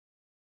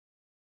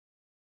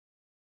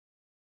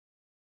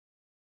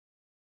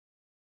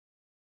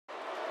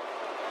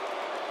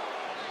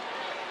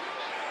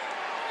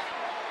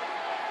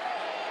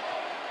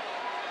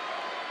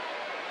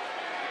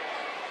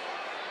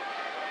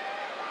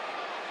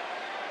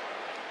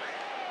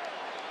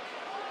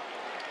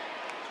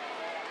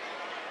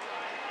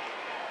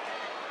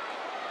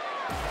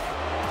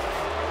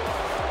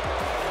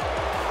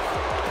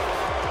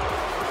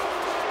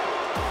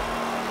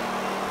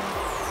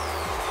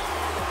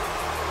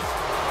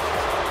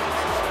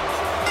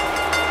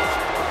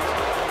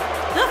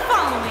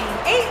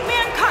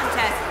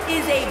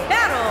is a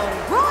battle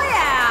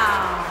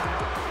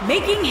royale.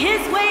 Making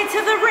his way to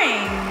the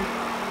ring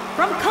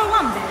from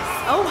Columbus,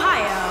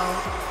 Ohio,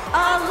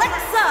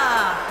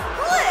 Alexa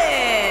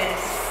Bliss.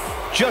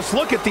 Just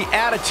look at the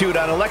attitude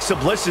on Alexa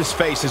Bliss's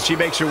face as she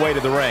makes her way to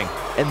the ring.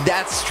 And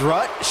that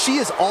strut, she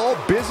is all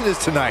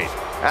business tonight,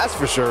 that's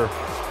for sure.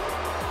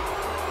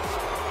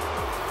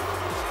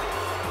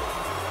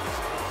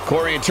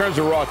 Corey, in terms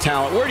of raw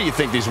talent, where do you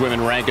think these women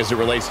rank as it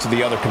relates to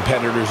the other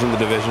competitors in the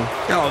division?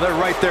 Oh, they're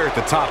right there at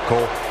the top,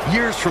 Cole.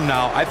 Years from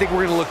now, I think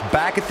we're going to look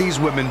back at these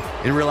women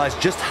and realize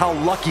just how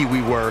lucky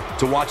we were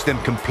to watch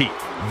them compete.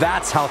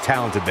 That's how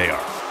talented they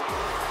are.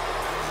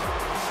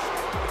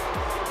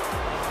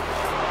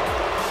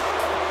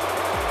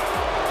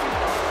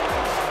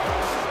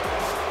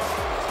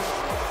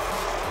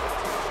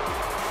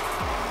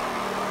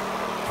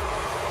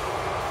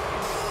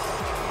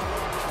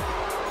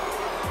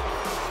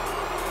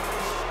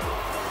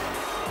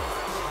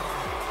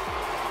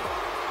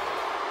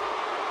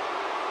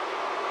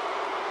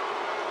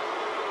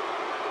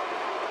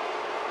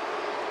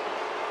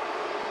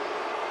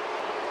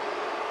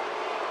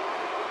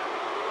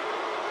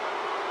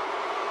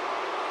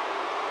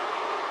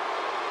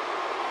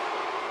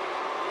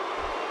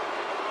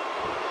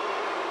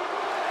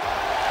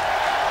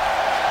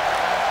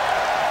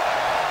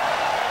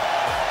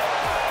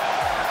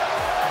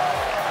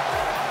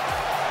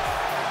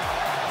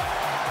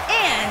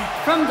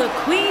 From the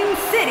Queen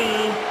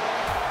City,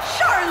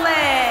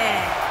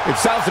 Charlotte. It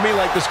sounds to me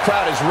like this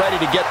crowd is ready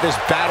to get this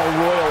battle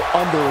royal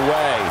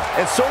underway.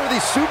 And so are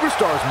these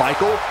superstars,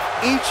 Michael.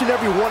 Each and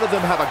every one of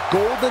them have a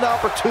golden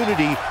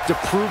opportunity to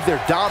prove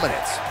their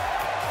dominance.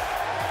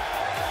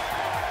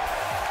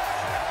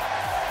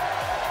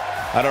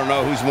 I don't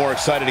know who's more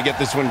excited to get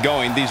this one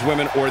going, these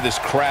women or this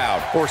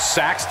crowd. Or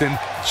Saxton.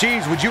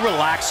 Jeez, would you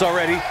relax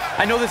already?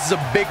 I know this is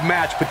a big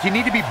match, but you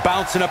need to be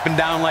bouncing up and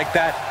down like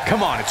that.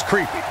 Come on, it's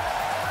creepy.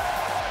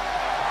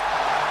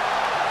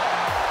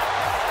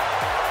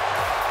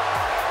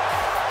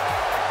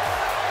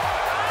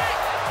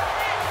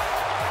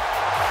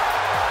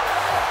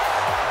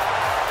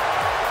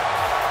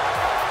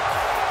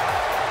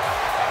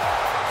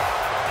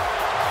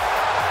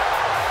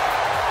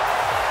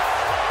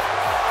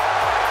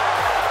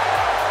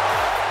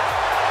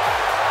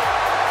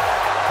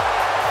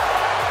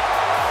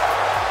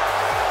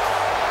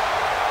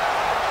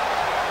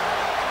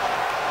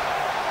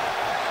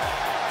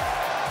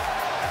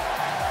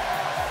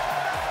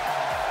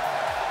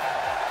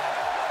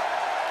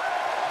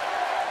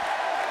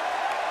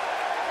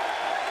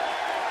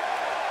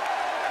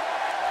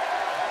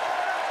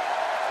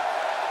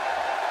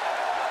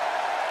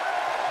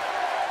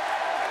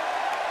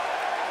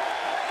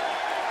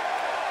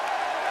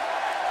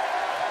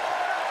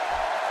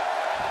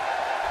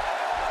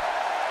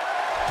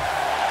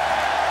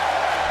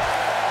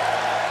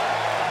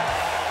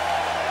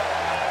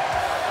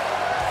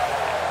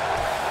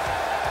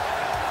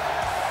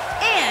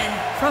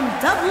 From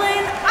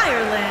Dublin,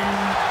 Ireland,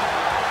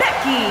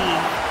 Becky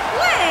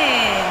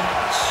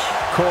Lynch.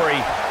 Corey,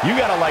 you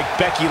gotta like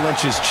Becky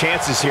Lynch's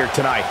chances here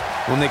tonight.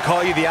 When they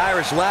call you the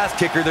Irish last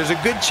kicker, there's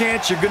a good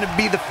chance you're going to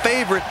be the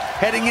favorite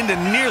heading into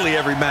nearly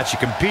every match you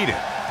compete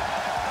in.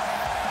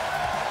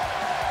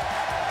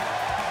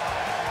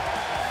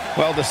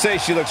 Well, to say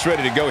she looks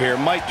ready to go here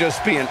might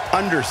just be an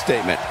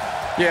understatement.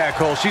 Yeah,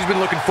 Cole, she's been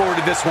looking forward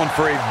to this one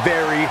for a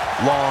very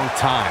long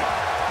time.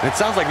 And it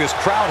sounds like this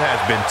crowd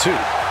has been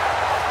too.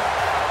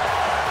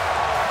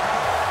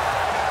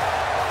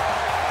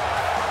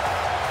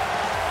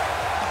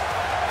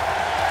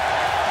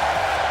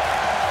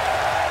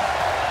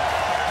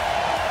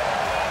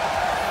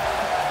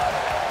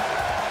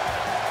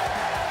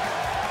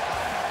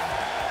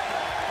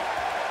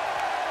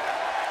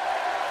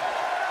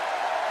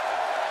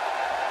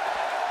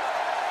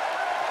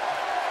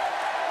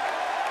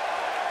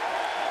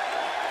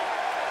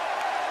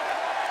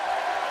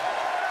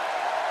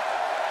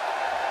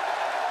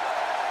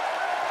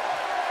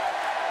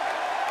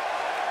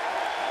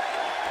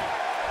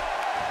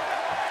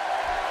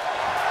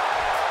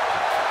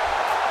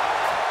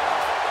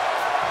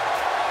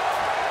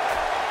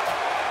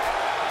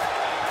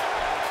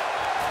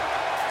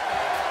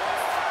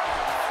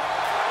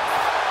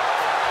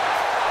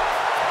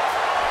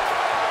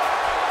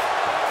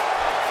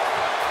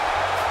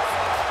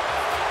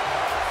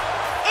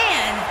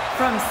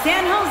 From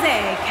San Jose,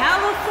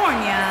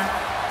 California,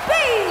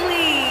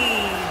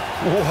 Bayley.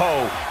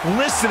 Whoa,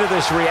 listen to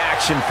this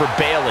reaction for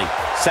Bayley.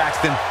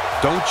 Saxton,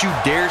 don't you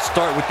dare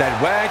start with that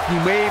wacky,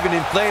 waving,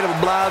 inflatable,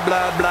 blah,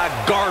 blah, blah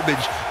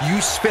garbage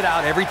you spit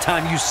out every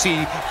time you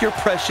see your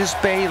precious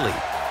Bayley.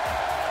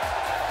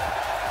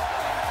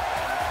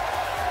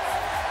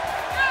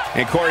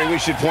 And Corey, we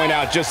should point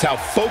out just how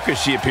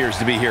focused she appears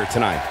to be here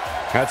tonight.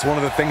 That's one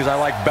of the things I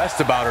like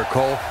best about her,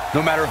 Cole.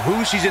 No matter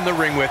who she's in the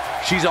ring with,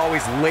 she's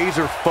always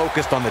laser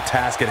focused on the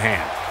task at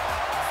hand.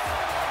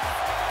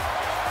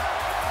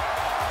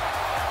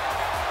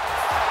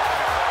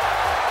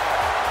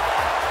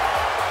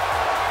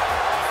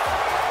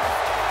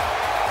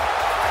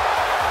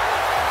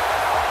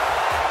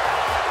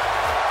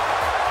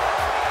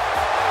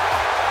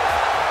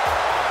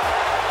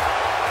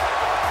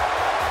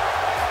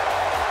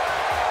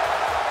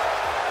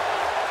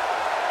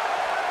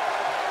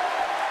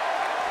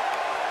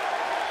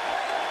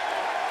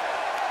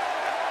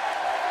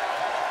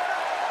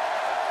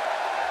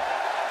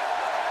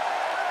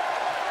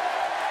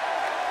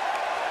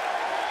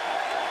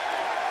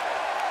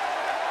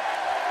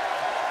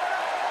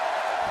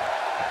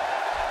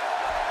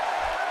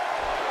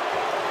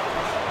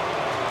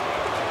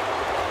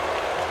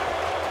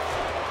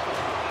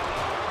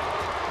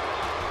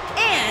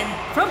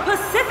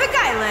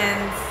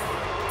 Ireland's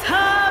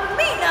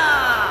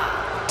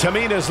Tamina.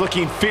 Tamina's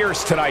looking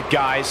fierce tonight,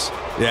 guys.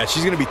 Yeah,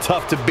 she's going to be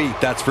tough to beat,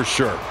 that's for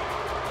sure.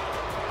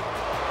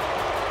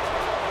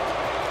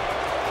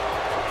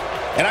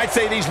 And I'd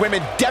say these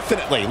women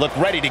definitely look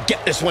ready to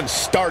get this one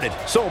started.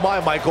 So am I,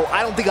 Michael.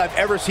 I don't think I've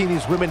ever seen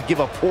these women give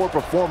a poor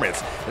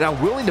performance, and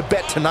I'm willing to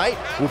bet tonight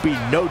will be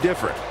no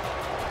different.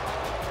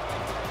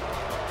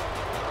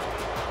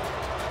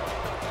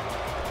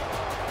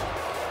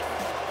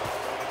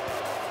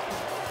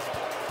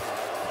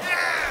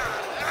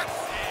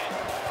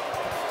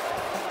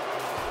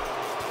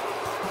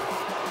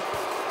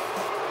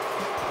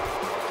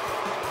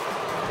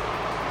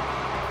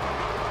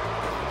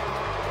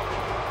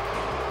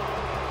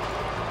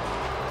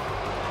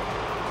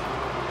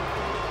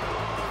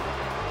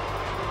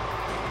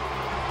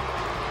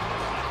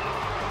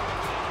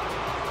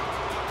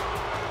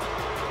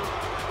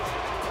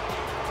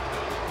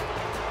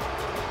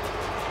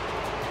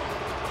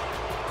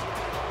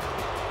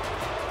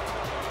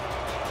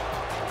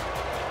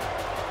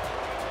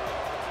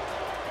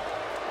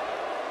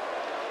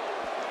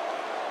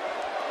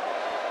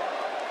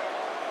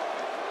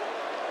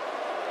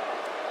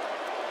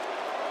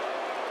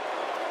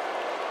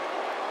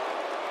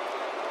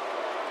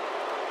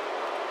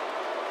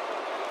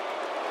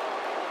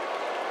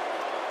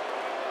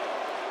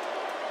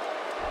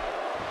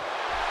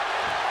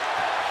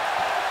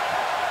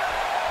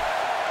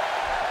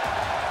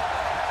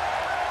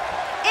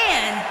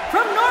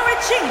 From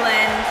Norwich,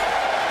 England,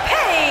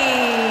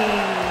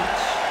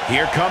 Paige.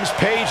 Here comes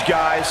Paige,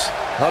 guys.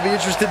 I'll be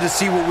interested to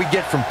see what we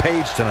get from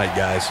Paige tonight,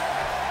 guys.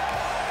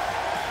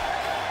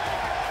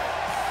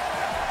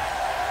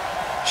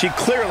 She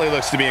clearly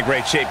looks to be in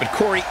great shape, but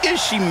Corey,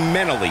 is she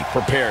mentally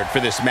prepared for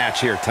this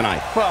match here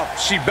tonight? Well,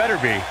 she better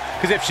be,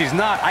 because if she's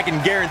not, I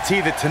can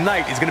guarantee that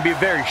tonight is going to be a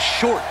very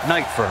short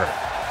night for her.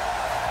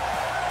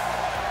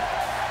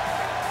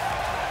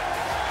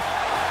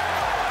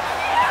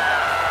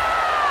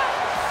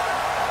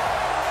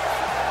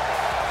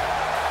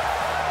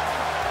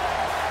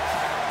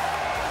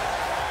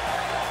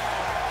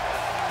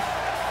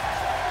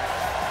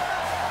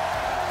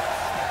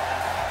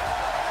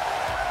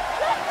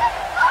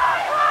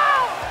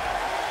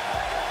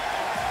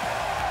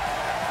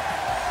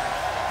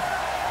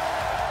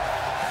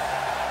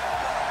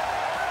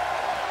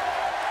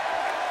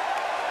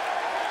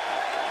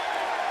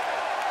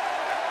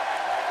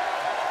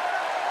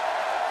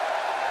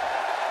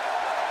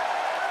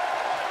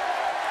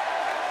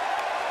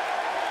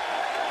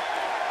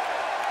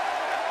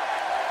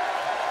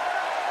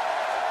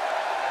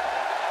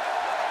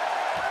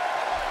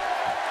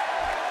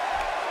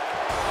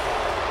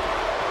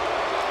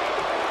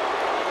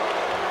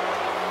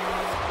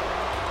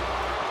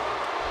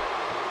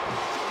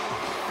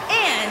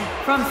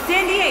 From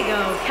San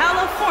Diego,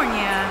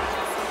 California,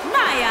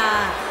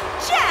 Nia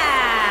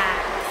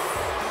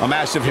Jax. A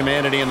massive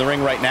humanity in the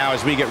ring right now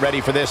as we get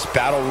ready for this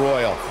Battle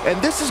Royal. And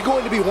this is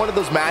going to be one of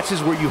those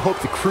matches where you hope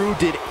the crew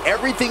did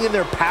everything in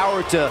their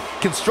power to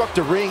construct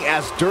a ring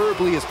as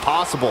durably as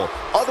possible.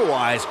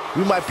 Otherwise,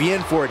 we might be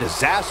in for a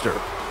disaster.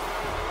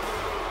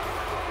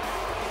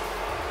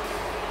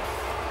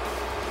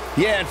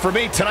 Yeah, and for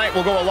me, tonight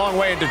will go a long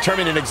way in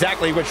determining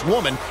exactly which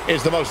woman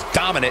is the most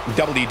dominant in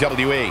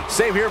WWE.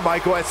 Same here,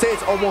 Michael. I'd say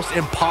it's almost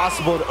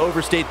impossible to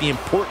overstate the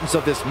importance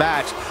of this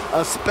match,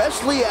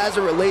 especially as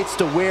it relates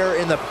to where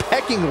in the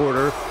pecking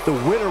order the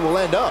winner will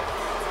end up.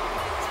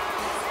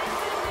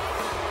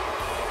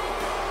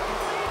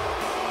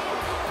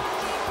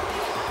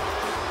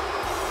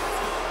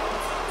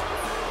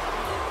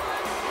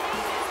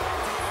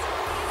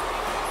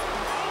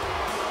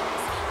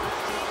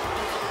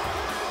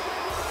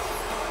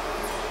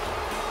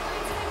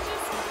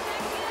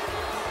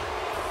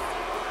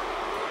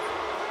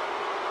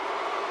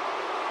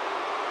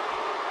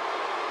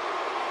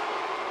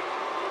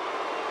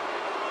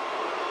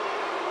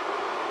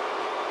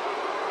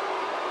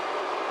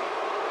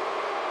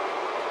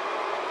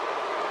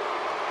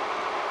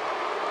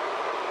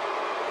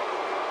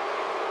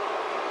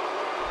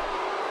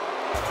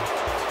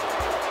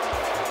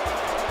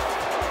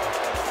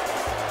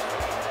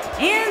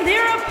 And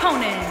their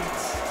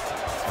opponents,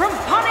 from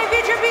Ponte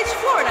Vedra Beach,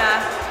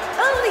 Florida,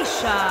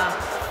 Alicia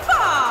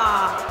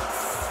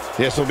Fox.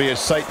 This will be a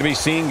sight to be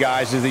seen,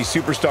 guys, as these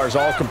superstars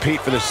all compete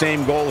for the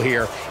same goal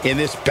here in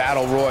this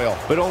Battle Royal.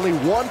 But only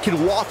one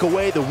can walk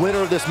away the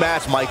winner of this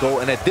match, Michael,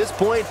 and at this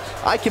point,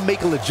 I can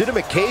make a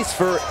legitimate case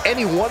for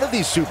any one of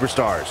these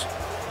superstars.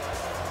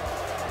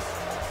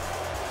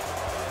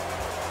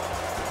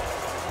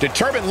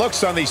 Determined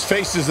looks on these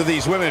faces of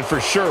these women for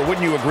sure.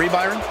 Wouldn't you agree,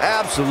 Byron?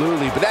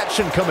 Absolutely, but that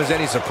shouldn't come as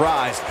any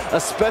surprise,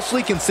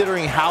 especially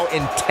considering how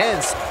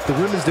intense the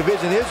women's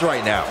division is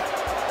right now.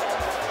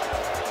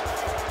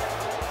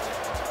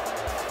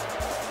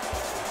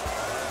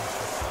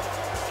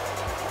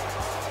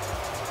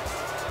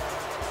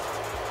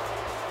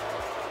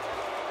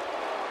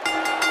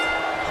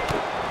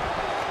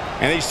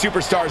 And these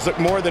superstars look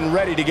more than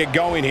ready to get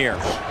going here.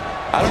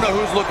 I don't know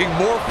who's looking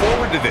more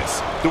forward to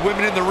this, the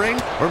women in the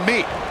ring or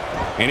me.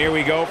 And here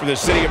we go for the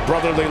city of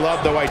brotherly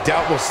love, though I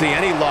doubt we'll see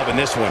any love in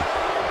this one.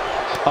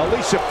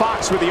 Alicia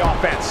Fox with the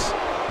offense.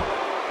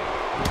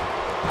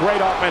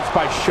 Great offense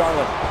by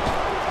Charlotte.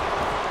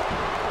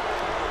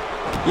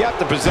 You have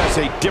to possess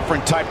a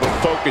different type of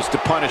focus to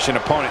punish an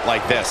opponent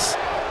like this.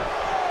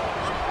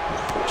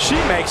 She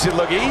makes it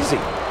look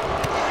easy.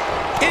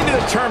 Into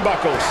the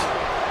turnbuckles.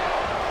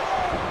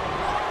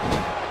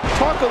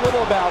 Talk a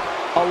little about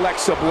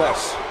Alexa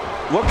Bliss.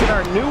 What can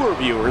our newer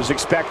viewers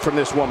expect from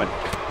this woman?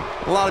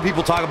 A lot of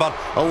people talk about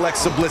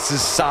Alexa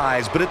Bliss's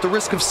size, but at the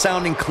risk of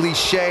sounding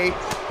cliche,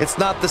 it's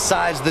not the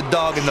size of the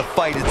dog in the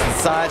fight, it's the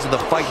size of the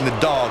fight and the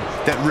dog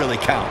that really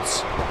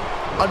counts.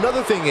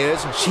 Another thing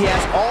is, she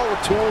has all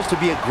the tools to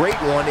be a great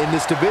one in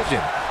this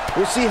division.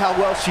 We'll see how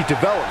well she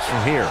develops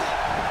from here.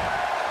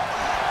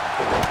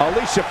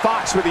 Alicia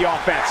Fox with the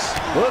offense.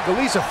 Look,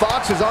 Alicia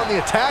Fox is on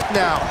the attack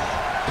now.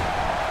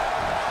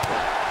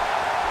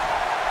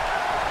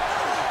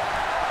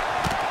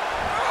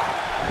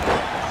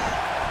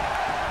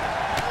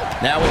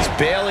 Now it's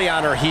Bayley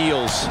on her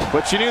heels.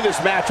 But you knew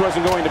this match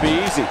wasn't going to be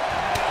easy.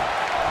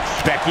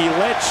 Becky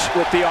Lynch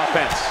with the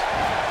offense.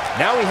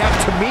 Now we have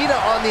Tamina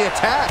on the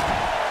attack.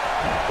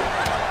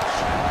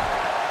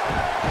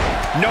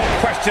 No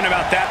question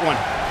about that one.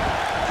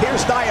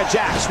 Here's Nia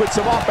Jax with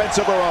some offense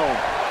of her own.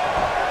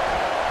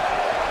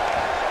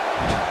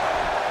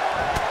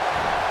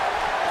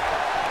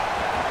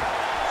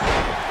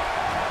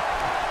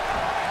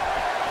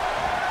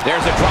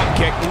 There's a drop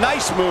kick.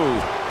 Nice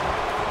move.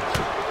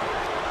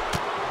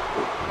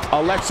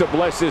 Alexa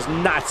Bliss is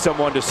not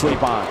someone to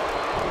sleep on.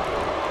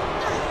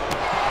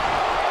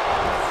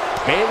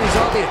 Bayley's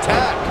on the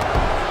attack.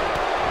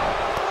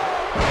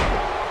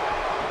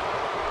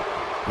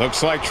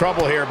 Looks like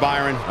trouble here,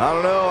 Byron. I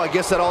don't know. I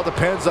guess that all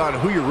depends on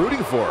who you're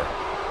rooting for.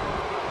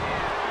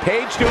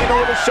 Paige doing a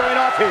little showing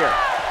off here.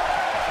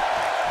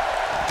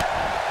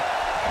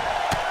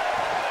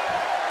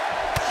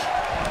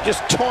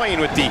 Just toying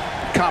with the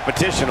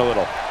competition a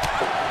little.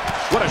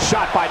 What a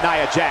shot by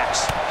Nia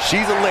Jax.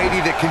 She's a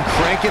lady that can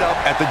crank it up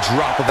at the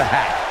drop of a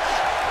hat.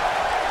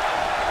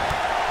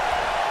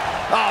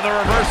 Oh, the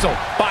reversal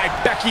by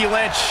Becky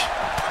Lynch.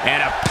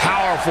 And a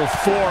powerful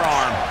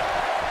forearm.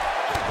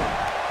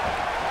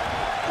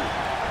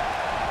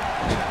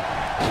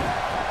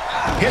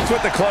 Hits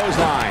with the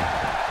clothesline.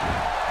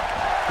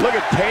 Look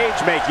at Paige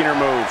making her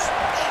move.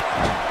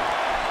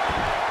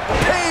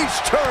 Paige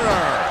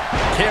Turner.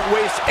 Can't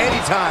waste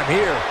any time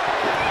here.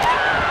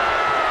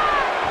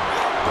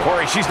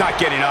 Corey, she's not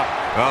getting up.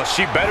 Well,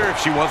 she better if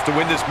she wants to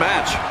win this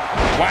match.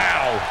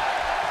 Wow.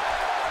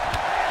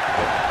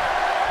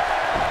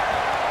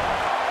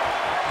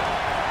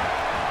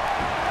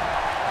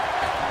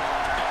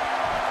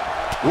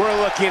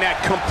 We're looking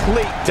at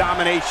complete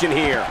domination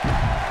here.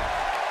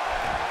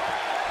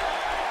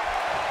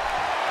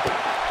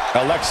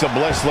 Alexa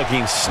Bliss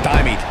looking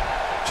stymied.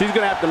 She's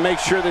going to have to make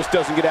sure this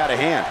doesn't get out of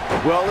hand.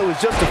 Well, it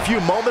was just a few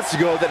moments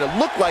ago that it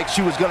looked like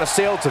she was going to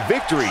sail to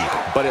victory,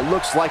 but it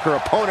looks like her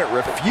opponent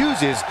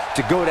refuses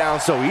to go down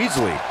so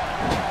easily.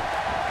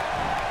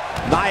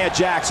 Nia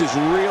Jax is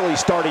really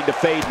starting to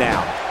fade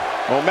now.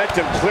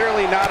 Momentum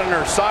clearly not on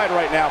her side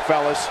right now,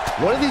 fellas.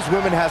 One of these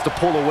women has to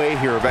pull away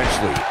here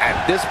eventually.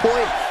 At this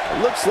point,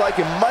 it looks like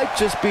it might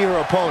just be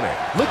her opponent.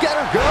 Look at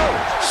her go.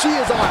 She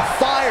is on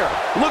fire.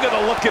 Look at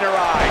the look in her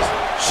eyes.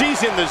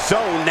 She's in the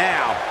zone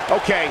now.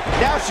 Okay,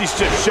 now she's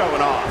just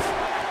showing off.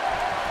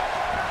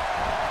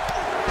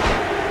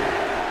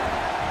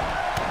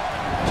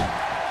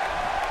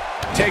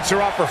 Takes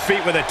her off her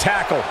feet with a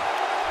tackle.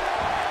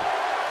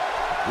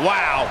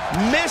 Wow,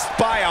 missed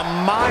by a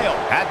mile.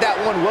 Had that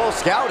one well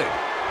scouted.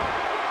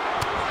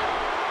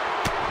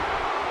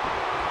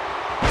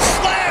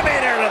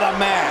 Slamming her to the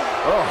mat.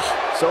 Oh,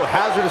 so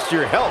hazardous to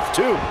your health,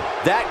 too.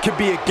 That could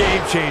be a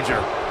game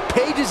changer.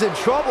 Paige is in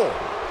trouble.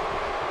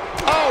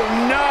 Oh,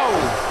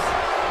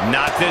 no.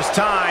 Not this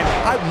time.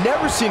 I've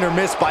never seen her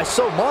miss by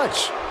so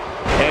much.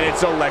 And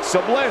it's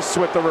Alexa Bliss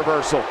with the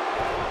reversal.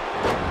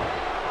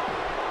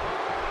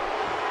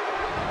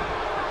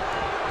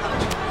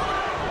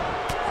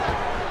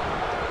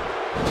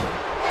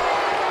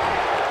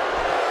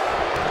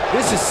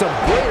 This is some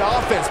great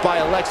offense by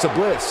Alexa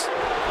Bliss.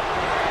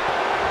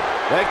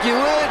 Becky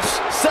Lynch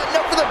setting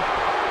up for the...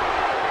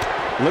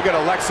 Look at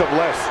Alexa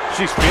Bliss.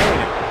 She's feeling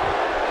it.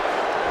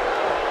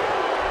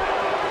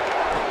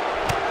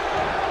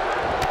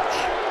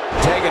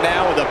 Taken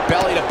down with a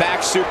belly-to-back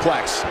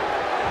suplex.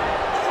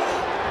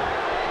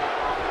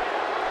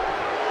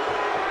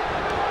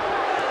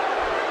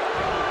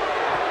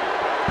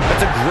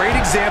 That's a great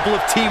example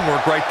of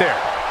teamwork right there.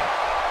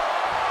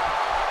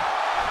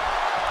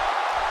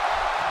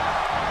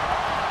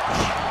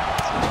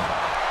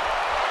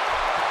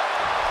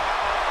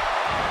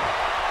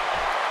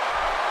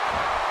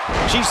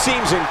 She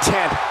seems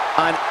intent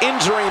on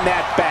injuring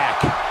that back.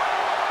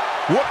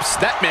 Whoops,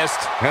 that missed.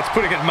 That's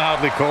putting it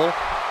mildly, Cole.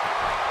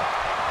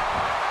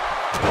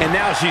 And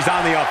now she's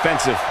on the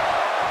offensive.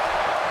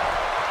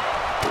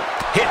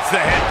 Hits the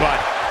headbutt.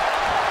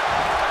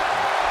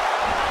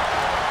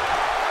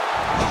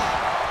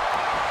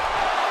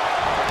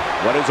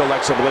 What does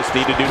Alexa Bliss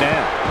need to do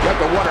now? You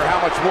have to wonder how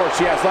much more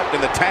she has left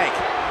in the tank.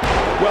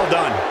 Well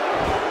done.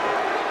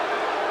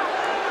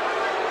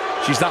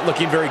 She's not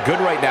looking very good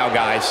right now,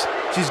 guys.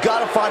 She's got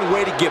to find a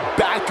way to get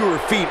back to her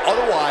feet.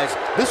 Otherwise,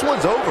 this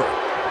one's over.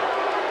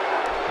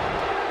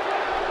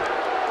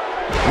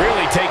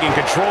 Really taking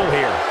control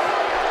here.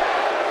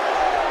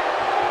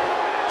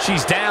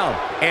 She's down,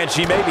 and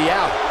she may be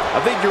out.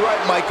 I think you're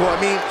right, Michael. I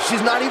mean,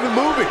 she's not even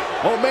moving.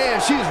 Oh, man,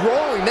 she's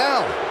rolling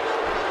now.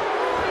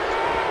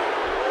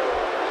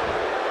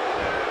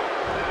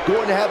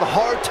 Going to have a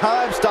hard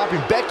time stopping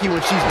Becky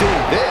when she's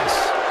doing this.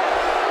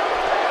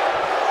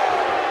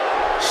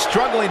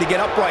 Struggling to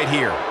get upright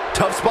here.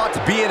 Tough spot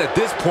to be in at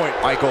this point,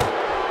 Michael.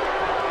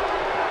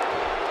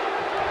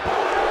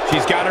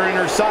 She's got her in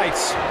her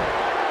sights.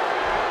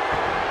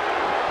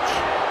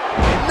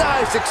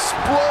 Nice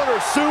exploder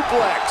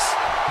suplex.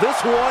 This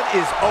one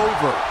is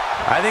over.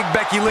 I think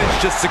Becky Lynch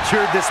just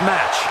secured this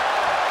match.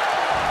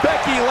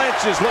 Becky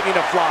Lynch is looking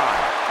to fly.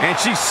 And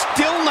she's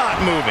still not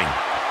moving.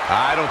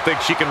 I don't think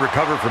she can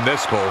recover from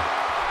this, Cole.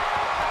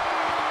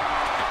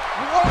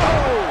 Whoa!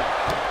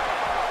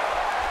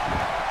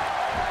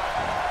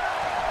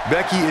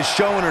 Becky is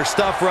showing her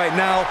stuff right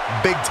now,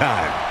 big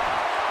time.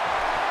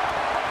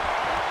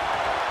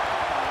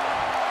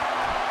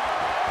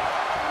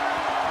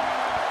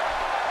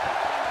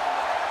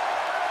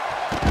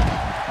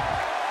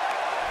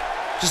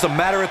 Just a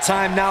matter of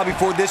time now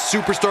before this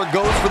superstar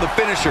goes for the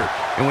finisher.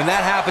 And when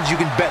that happens, you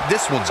can bet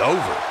this one's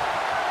over.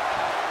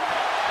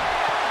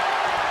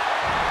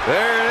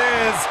 There it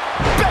is.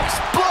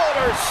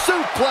 Exploder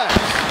suplex.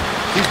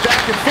 He's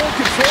back in full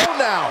control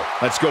now.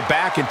 Let's go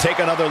back and take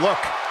another look.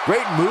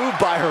 Great move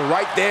by her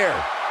right there.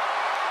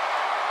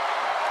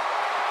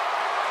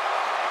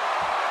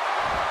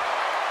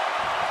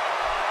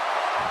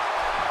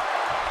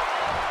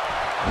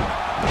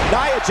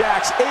 Nia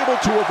Jax able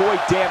to avoid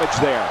damage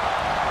there.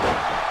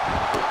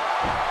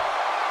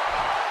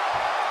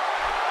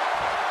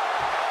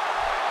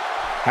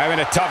 Having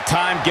a tough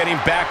time getting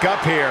back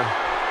up here.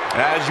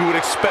 As you would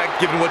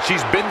expect, given what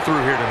she's been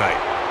through here tonight.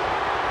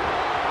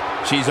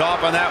 She's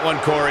off on that one,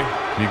 Corey.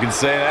 You can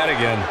say that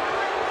again.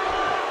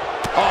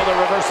 Oh, the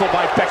reversal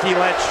by Becky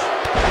Lynch.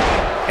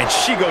 And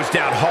she goes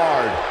down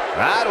hard.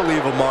 That'll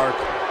leave a mark.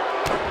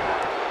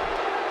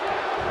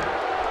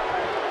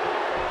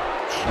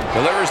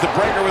 Delivers the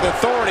breaker with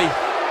authority.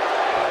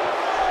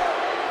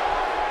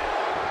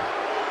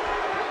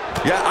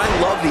 Yeah, I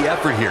love the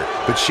effort here,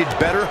 but she'd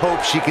better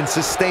hope she can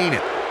sustain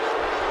it.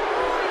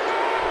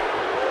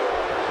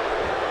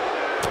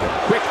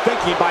 Quick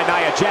thinking by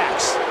Nia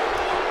Jax.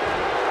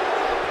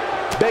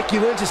 Becky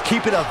Lynch is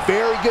keeping a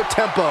very good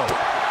tempo.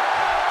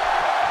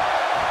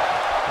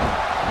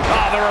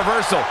 Oh, the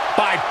reversal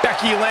by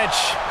Becky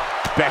Lynch.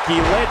 Becky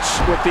Lynch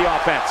with the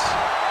offense.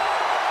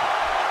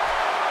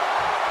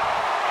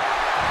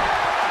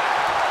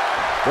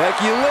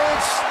 Becky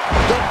Lynch,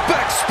 the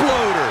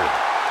Bexploder.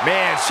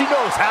 Man, she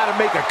knows how to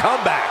make a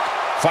comeback.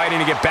 Fighting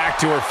to get back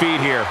to her feet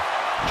here.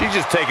 She's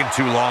just taking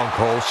too long,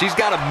 Cole. She's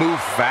got to move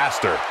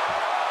faster.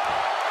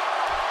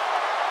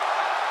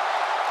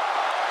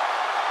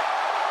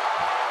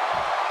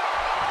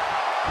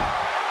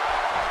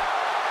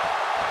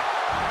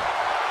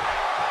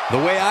 The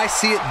way I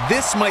see it,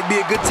 this might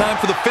be a good time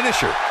for the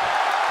finisher.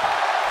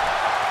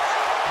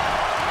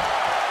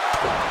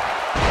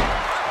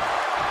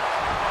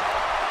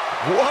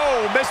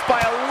 Whoa, missed by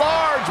a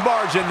large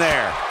margin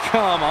there.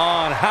 Come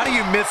on, how do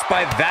you miss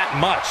by that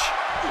much?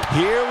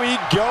 Here we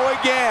go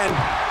again.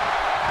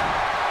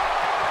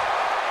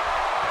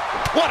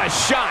 What a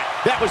shot.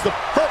 That was the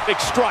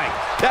perfect strike.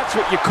 That's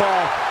what you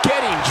call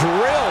getting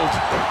drilled.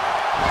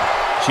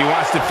 She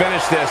wants to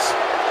finish this.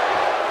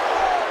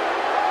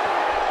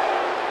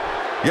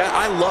 Yeah,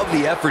 I love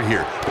the effort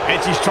here. And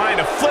she's trying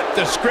to flip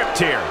the script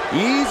here.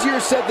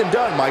 Easier said than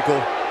done, Michael.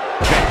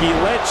 Becky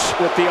Lynch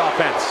with the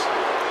offense.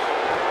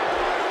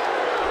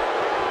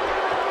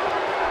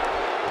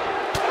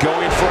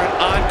 Going for an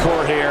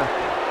encore here.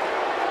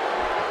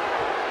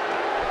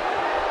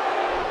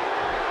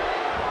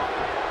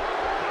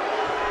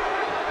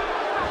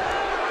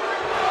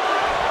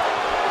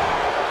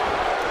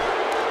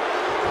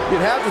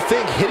 You'd have to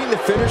think hitting the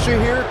finisher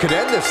here could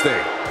end this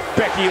thing.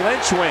 Becky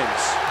Lynch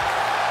wins.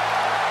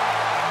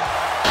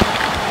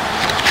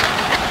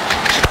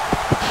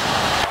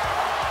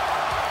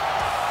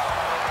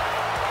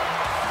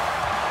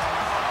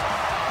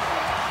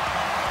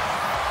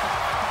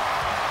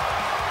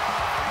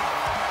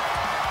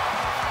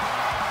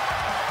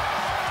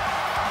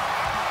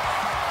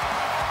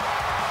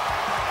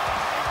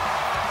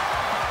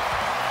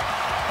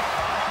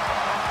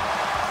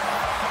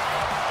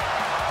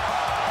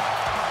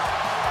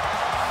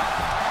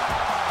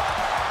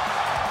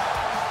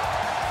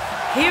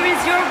 Here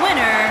is your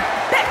winner,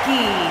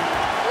 Becky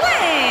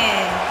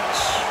Lynch.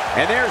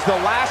 And there's the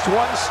last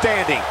one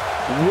standing.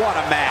 What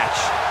a match.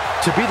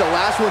 To be the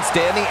last one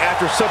standing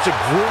after such a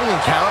grueling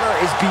encounter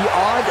is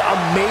beyond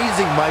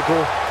amazing,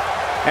 Michael.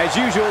 As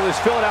usual, this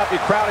Philadelphia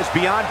crowd is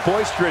beyond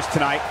boisterous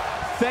tonight.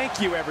 Thank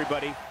you,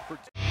 everybody.